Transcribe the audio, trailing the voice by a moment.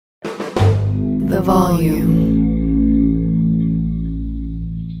the volume.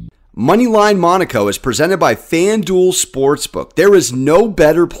 Moneyline Monaco is presented by FanDuel Sportsbook. There is no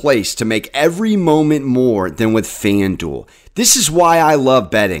better place to make every moment more than with FanDuel. This is why I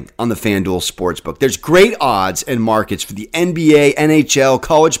love betting on the FanDuel Sportsbook. There's great odds and markets for the NBA, NHL,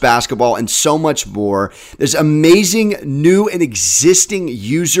 college basketball, and so much more. There's amazing new and existing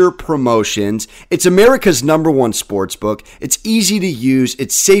user promotions. It's America's #1 sportsbook. It's easy to use.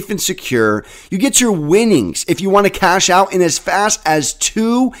 It's safe and secure. You get your winnings if you want to cash out in as fast as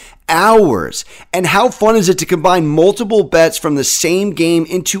 2 hours. And how fun is it to combine multiple bets from the same game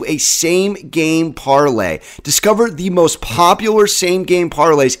into a same game parlay? Discover the most popular same game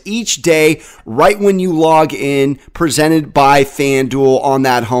parlays each day right when you log in, presented by FanDuel on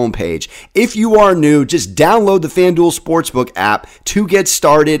that homepage. If you are new, just download the FanDuel Sportsbook app to get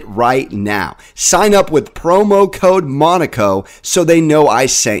started right now. Sign up with promo code Monaco so they know I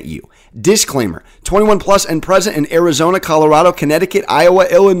sent you. Disclaimer, 21 plus and present in Arizona, Colorado, Connecticut, Iowa,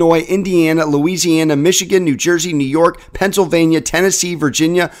 Illinois, Indiana, Louisiana, Michigan, New Jersey, New York, Pennsylvania, Tennessee,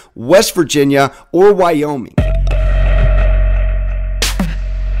 Virginia, West Virginia, or Wyoming.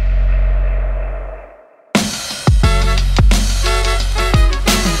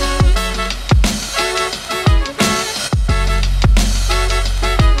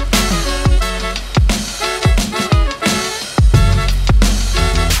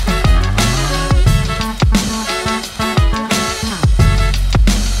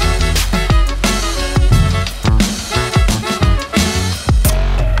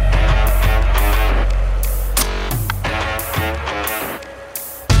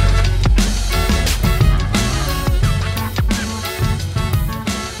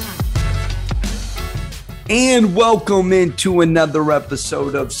 And welcome into another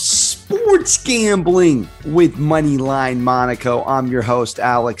episode of Sports Gambling with Moneyline Monaco. I'm your host,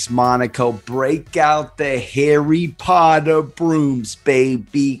 Alex Monaco. Break out the Harry Potter brooms,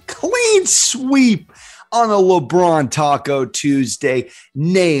 baby. Clean sweep on a LeBron Taco Tuesday.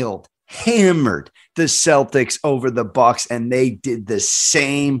 Nailed, hammered the Celtics over the Bucks, and they did the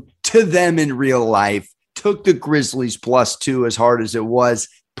same to them in real life. Took the Grizzlies +2 as hard as it was.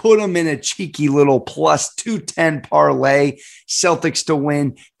 Put them in a cheeky little +210 parlay. Celtics to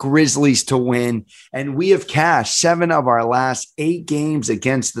win, Grizzlies to win. And we have cashed 7 of our last 8 games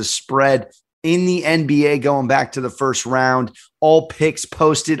against the spread in the NBA going back to the first round. All picks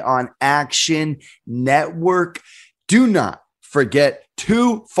posted on Action Network. Do not forget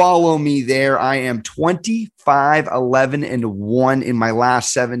to follow me there. I am 25, 11, and 1 in my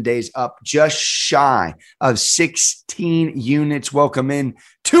last 7 days, up just shy of 16 units. Welcome in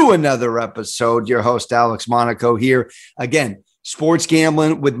to another episode. Your host, Alex Monaco, here. Again, Sports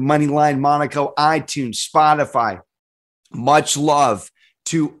Gambling with Moneyline Monaco, iTunes, Spotify. Much love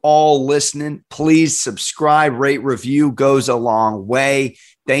to all listening. Please subscribe, rate, review, goes a long way.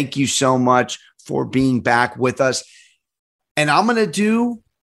 Thank you so much for being back with us. And I'm going to do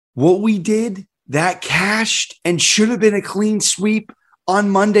what we did that cashed and should have been a clean sweep on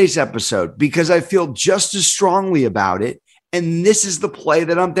Monday's episode, because I feel just as strongly about it. And this is the play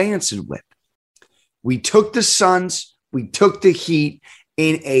that I'm dancing with. We took the Suns, we took the Heat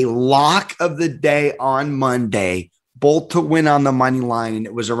in a lock of the day on Monday, both to win on the money line, and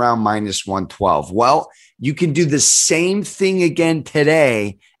it was around -112. Well, you can do the same thing again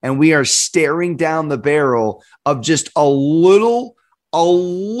today, and we are staring down the barrel of just a little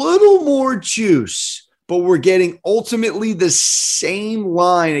more juice, but we're getting ultimately the same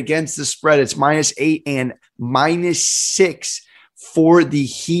line against the spread. It's -8 and -6 for the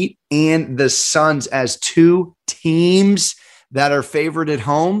Heat and the Suns as 2 teams that are favored at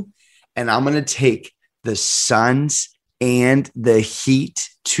home. And I'm going to take the Suns and the Heat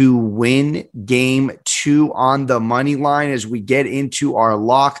to win game 2 on the money line as we get into our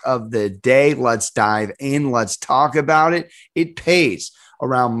lock of the day. Let's dive in. Let's talk about it. It pays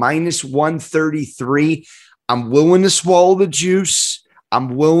around -133. I'm willing to swallow the juice.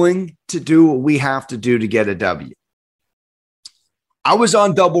 I'm willing to do what we have to do to get a W. I was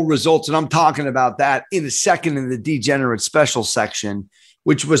on double results, and I'm talking about that in a second in the degenerate special section,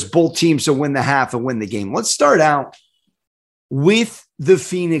 which was both teams to win the half and win the game. Let's start out with the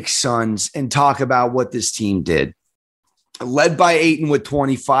Phoenix Suns and talk about what this team did. Led by Ayton with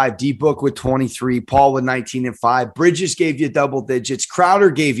 25, D-Book with 23, Paul with 19 and 5. Bridges gave you double digits.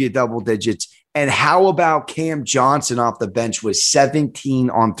 Crowder gave you double digits. And how about Cam Johnson off the bench with 17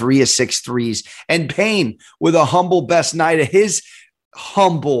 on 3 of 6 threes? And Payne with a humble best night of his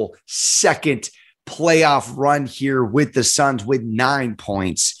humble second playoff run here with the Suns with 9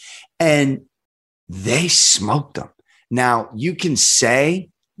 points. And they smoked them. Now, you can say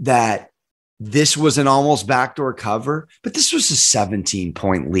that this was an almost backdoor cover, but this was a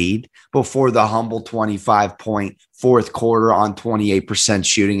 17-point lead before the humble 25-point fourth quarter on 28%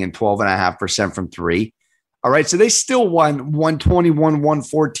 shooting and 12.5% from three. All right, so they still won 121,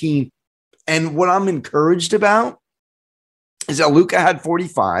 114. And what I'm encouraged about is that Luka had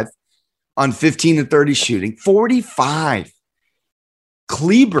 45 on 15 to 30 shooting. 45.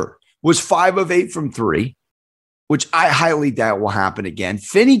 Kleber was 5 of 8 from three, which I highly doubt will happen again.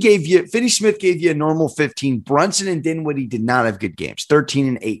 Finney Smith gave you a normal 15. Brunson and Dinwiddie did not have good games, 13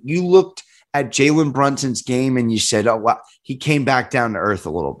 and 8. You looked at Jalen Brunson's game and you said, oh, wow, he came back down to earth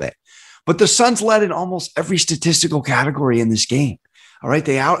a little bit. But the Suns led in almost every statistical category in this game. All right,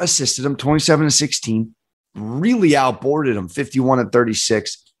 they out-assisted them 27 to 16, really outboarded them 51 to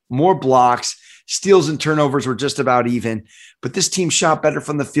 36, more blocks, steals and turnovers were just about even. But this team shot better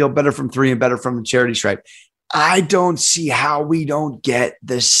from the field, better from three, and better from the charity stripe. I don't see how we don't get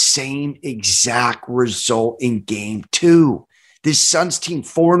the same exact result in game two. This Suns team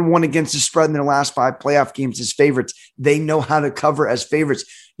 4-1 against the spread in their last 5 playoff games as favorites. They know how to cover as favorites.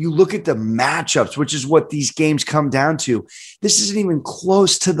 You look at the matchups, which is what these games come down to. This isn't even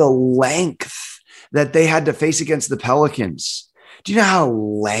close to the length that they had to face against the Pelicans. Do you know how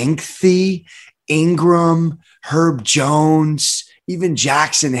lengthy Ingram, Herb Jones, even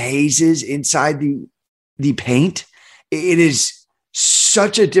Jackson Hayes is inside the paint? It is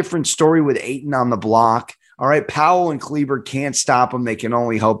such a different story with Ayton on the block. All right, Powell and Kleber can't stop him. They can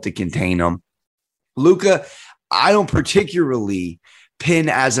only hope to contain him. Luka, I don't particularly pin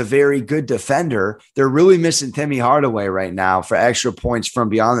as a very good defender. They're really missing Timmy Hardaway right now for extra points from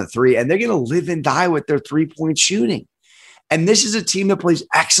beyond the three, and they're going to live and die with their three-point shooting. And this is a team that plays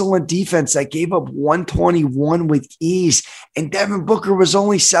excellent defense that gave up 121 with ease, and Devin Booker was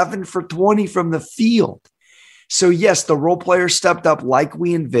only 7 for 20 from the field. So, yes, the role players stepped up like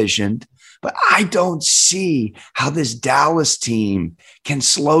we envisioned, but I don't see how this Dallas team can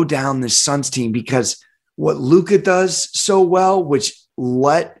slow down this Suns team, because what Luka does so well, which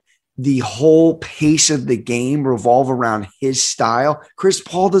let the whole pace of the game revolve around his style, Chris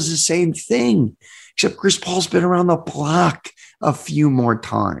Paul does the same thing, except Chris Paul's been around the block a few more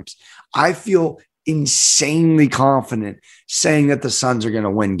times. I feel insanely confident saying that the Suns are going to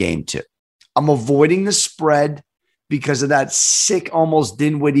win game 2. I'm avoiding the spread because of that sick, almost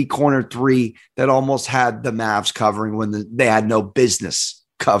Dinwiddie corner 3 that almost had the Mavs covering when they had no business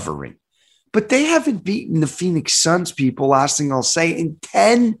covering. But they haven't beaten the Phoenix Suns, people, last thing I'll say, in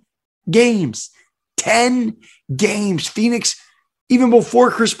 10 games. 10 games. Phoenix, even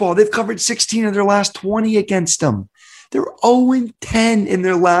before Chris Paul, they've covered 16 of their last 20 against them. They're 0-10 in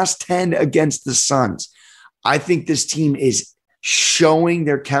their last 10 against the Suns. I think this team is showing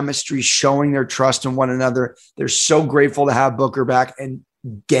their chemistry, showing their trust in one another. They're so grateful to have Booker back and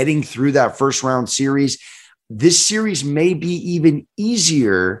getting through that first round series. This series may be even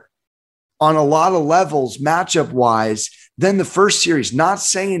easier on a lot of levels, matchup-wise, than the first series. Not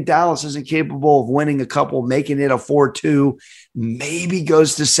saying Dallas isn't capable of winning a couple, making it a 4-2, maybe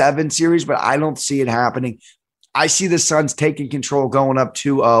goes to 7 series, but I don't see it happening. I see the Suns taking control, going up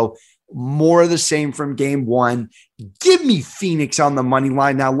 2-0. More of the same from game 1. Give me Phoenix on the money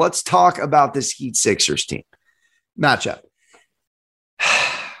line. Now let's talk about this Heat Sixers team matchup.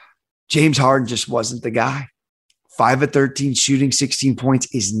 James Harden just wasn't the guy. 5 of 13 shooting, 16 points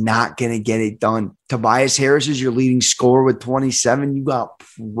is not going to get it done. Tobias Harris is your leading scorer with 27. You got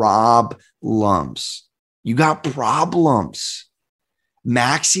problems.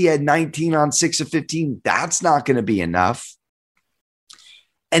 Maxey had 19 on 6 of 15. That's not going to be enough.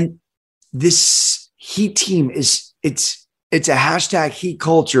 And this Heat team it's a hashtag Heat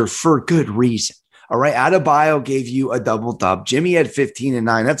culture for good reason. All right. Adebayo gave you a double-dub. Jimmy had 15 and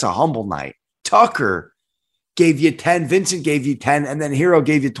 9. That's a humble night. Tucker gave you 10. Vincent gave you 10. And then Hero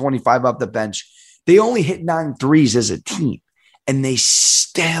gave you 25 off the bench. They only hit 9 threes as a team. And they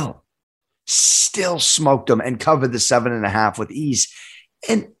still smoked them and covered the 7.5 with ease.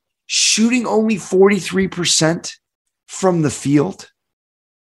 And shooting only 43% from the field,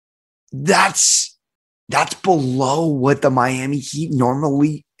 that's below what the Miami Heat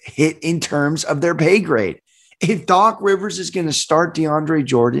normally hit in terms of their pay grade. If Doc Rivers is going to start DeAndre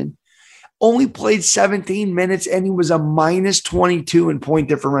Jordan, only played 17 minutes and he was a minus 22 in point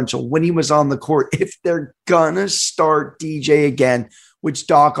differential when he was on the court. If they're going to start DJ again, which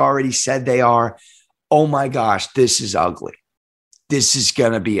Doc already said they are, oh my gosh, this is ugly. This is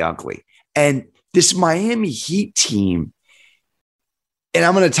going to be ugly. And this Miami Heat team, and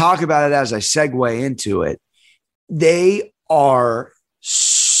I'm going to talk about it as I segue into it, they are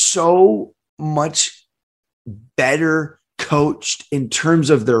so much better coached in terms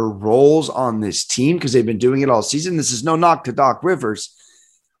of their roles on this team, because they've been doing it all season. This is no knock to Doc Rivers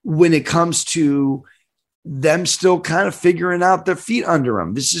when it comes to them still kind of figuring out their feet under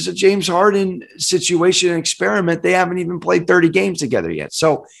them. This is a James Harden situation and experiment. They haven't even played 30 games together yet.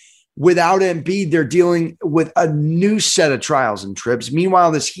 So without Embiid, they're dealing with a new set of trials and trips.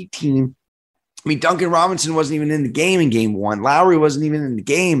 Meanwhile, this Heat team, I mean, Duncan Robinson wasn't even in the game in game one. Lowry wasn't even in the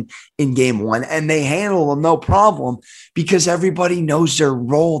game in game one, and they handle them no problem because everybody knows their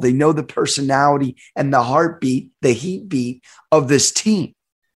role. They know the personality and the heartbeat, the Heat beat of this team.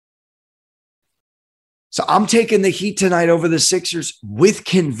 So I'm taking the Heat tonight over the Sixers with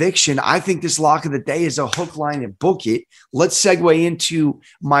conviction. I think this lock of the day is a hook, line, and book it. Let's segue into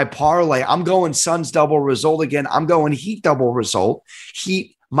my parlay. I'm going Suns double result again. I'm going Heat double result.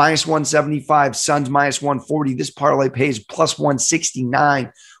 Heat minus 175, Suns minus 140. This parlay pays plus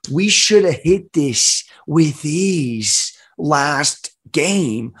 169. We should have hit this with ease last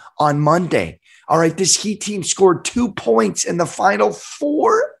game on Monday. All right, this Heat team scored 2 points in the final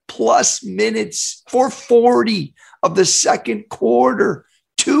 4+ minutes, 4:40 of the second quarter.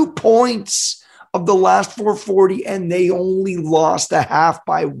 2 points of the last 4:40, and they only lost a half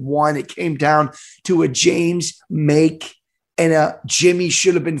by 1. It came down to a James make and a Jimmy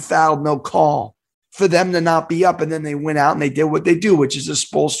should have been fouled, no call for them to not be up. And then they went out and they did what they do, which is a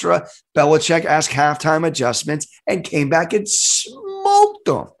Spoelstra, Belichick asked halftime adjustments and came back and smoked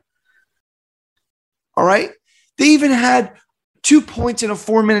them. All right. They even had 2 points in a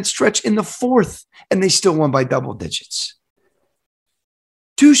 4-minute stretch in the fourth, and they still won by double digits.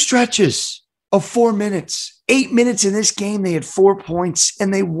 2 stretches of 4 minutes, 8 minutes in this game. They had 4 points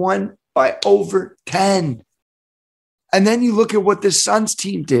and they won by over 10. And then you look at what this Suns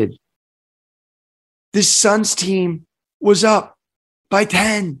team did. This Suns team was up by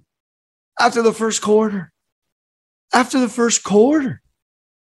 10 after the first quarter.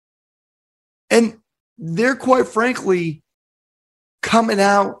 And they're quite frankly coming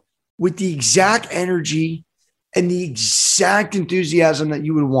out with the exact energy and the exact enthusiasm that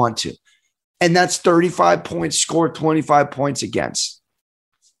you would want to. And that's 35 points scored, 25 points against.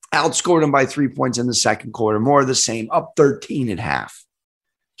 Outscored them by 3 points in the second quarter. More of the same, up 13 at half.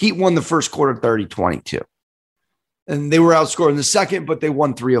 Heat won the first quarter 30-22. And they were outscored in the second, but they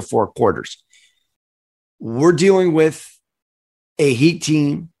won 3 of 4 quarters. We're dealing with a Heat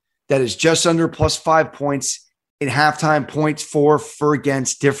team that is just under plus 5 points in halftime points for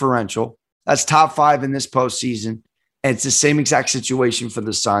against differential. That's top 5 in this postseason. And it's the same exact situation for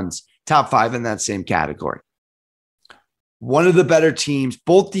the Suns. Top 5 in that same category. One of the better teams,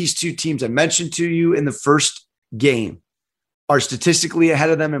 both these two teams I mentioned to you in the first game are statistically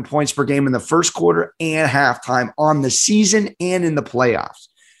ahead of them in points per game in the first quarter and halftime on the season and in the playoffs.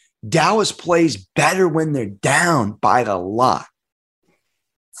 Dallas plays better when they're down by a lot.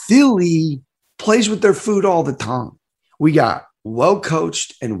 Philly plays with their food all the time. We got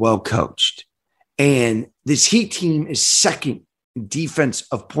well-coached and well-coached. And this Heat team is second in defense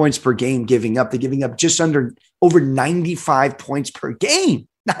of points per game giving up. They're giving up just over 95 points per game.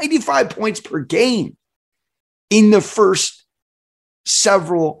 95 points per game in the first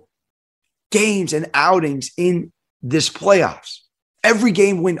several games and outings in this playoffs. Every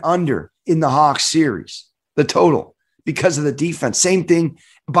game went under in the Hawks series, the total, because of the defense. Same thing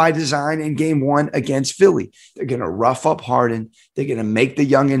by design in game 1 against Philly. They're going to rough up Harden. They're going to make the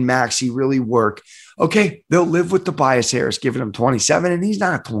young and Maxey really work. Okay, they'll live with Tobias Harris giving him 27, and he's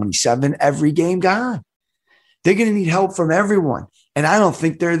not a 27 every game guy. They're going to need help from everyone, and I don't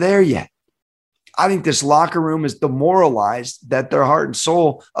think they're there yet. I think this locker room is demoralized that their heart and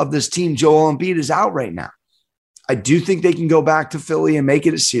soul of this team, Joel Embiid, is out right now. I do think they can go back to Philly and make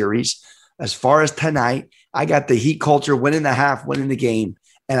it a series. As far as tonight, I got the Heat culture winning the half, winning the game.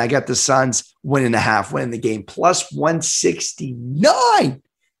 And I got the Suns winning the half, winning the game, plus 169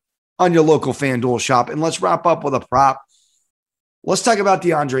 on your local FanDuel shop. And let's wrap up with a prop. Let's talk about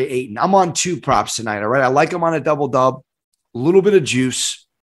DeAndre Ayton. I'm on 2 props tonight, all right? I like him on a double-dub, a little bit of juice,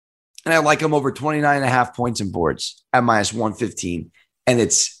 and I like him over 29.5 points and boards at minus 115. And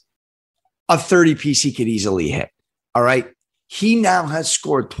it's a 30-piece he could easily hit, all right? He now has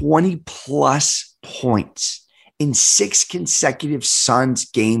scored 20-plus points in 6 consecutive Suns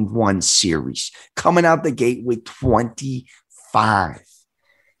game 1 series, coming out the gate with 25.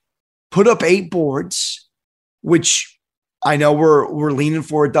 Put up 8 boards, which I know we're leaning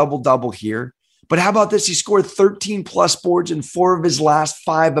for a double-double here. But how about this? He scored 13-plus boards in 4 of his last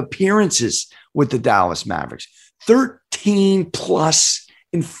 5 appearances with the Dallas Mavericks. 13-plus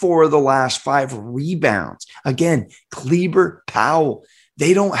in 4 of the last 5 rebounds. Again, Kleber, Powell,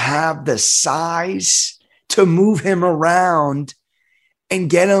 they don't have the size to move him around and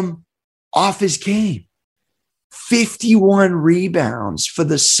get him off his game. 51 rebounds for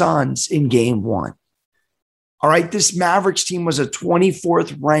the Suns in game one. All right, this Mavericks team was a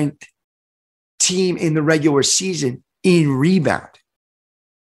 24th ranked team in the regular season in rebound.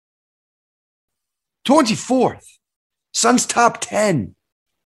 24th. Suns top 10.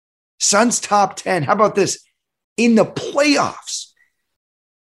 Suns top 10. How about this? In the playoffs,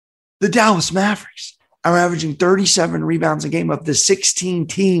 the Dallas Mavericks are averaging 37 rebounds a game. Of the 16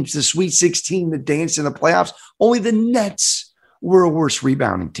 teams, the Sweet 16 that danced in the playoffs, only the Nets were a worse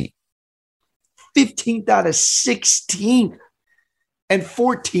rebounding team. 15th out of 16th and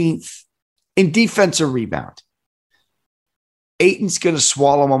 14th in defensive rebound. Ayton's going to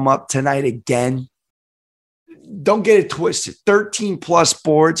swallow them up tonight again. Don't get it twisted. 13 plus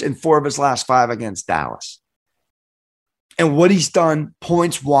boards in 4 of his last 5 against Dallas. And what he's done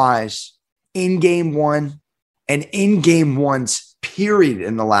points-wise in game one and in game one's period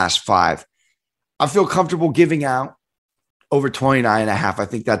in the last 5, I feel comfortable giving out over 29.5. I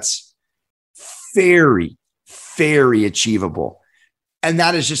think that's very, very achievable. And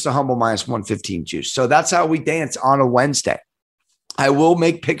that is just a humble minus 115 juice. So that's how we dance on a Wednesday. I will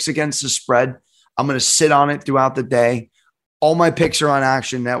make picks against the spread. I'm going to sit on it throughout the day. All my picks are on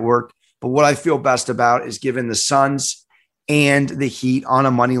Action Network. But what I feel best about is giving the Suns and the Heat on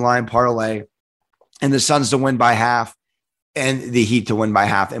a money line parlay, and the Suns to win by half and the Heat to win by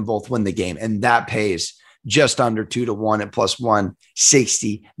half and both win the game. And that pays just under 2-1 at plus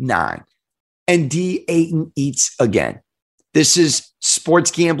 169. And D. Ayton eats again. This is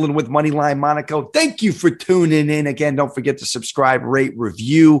Sports Gambling with Moneyline Monaco. Thank you for tuning in. Again, don't forget to subscribe, rate,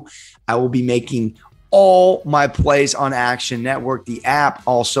 review. I will be making all my plays on Action Network, the app.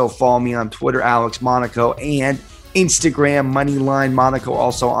 Also follow me on Twitter, Alex Monaco, and Instagram, Moneyline Monaco,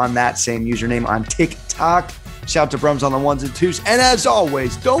 also on that same username on TikTok. Shout out to Brums on the ones and twos. And as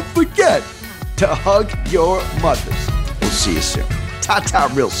always, don't forget to hug your mothers. We'll see you soon.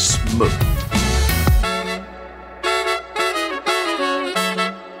 Ta-ta real smooth.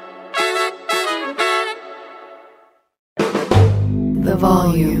 The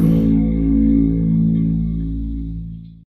volume.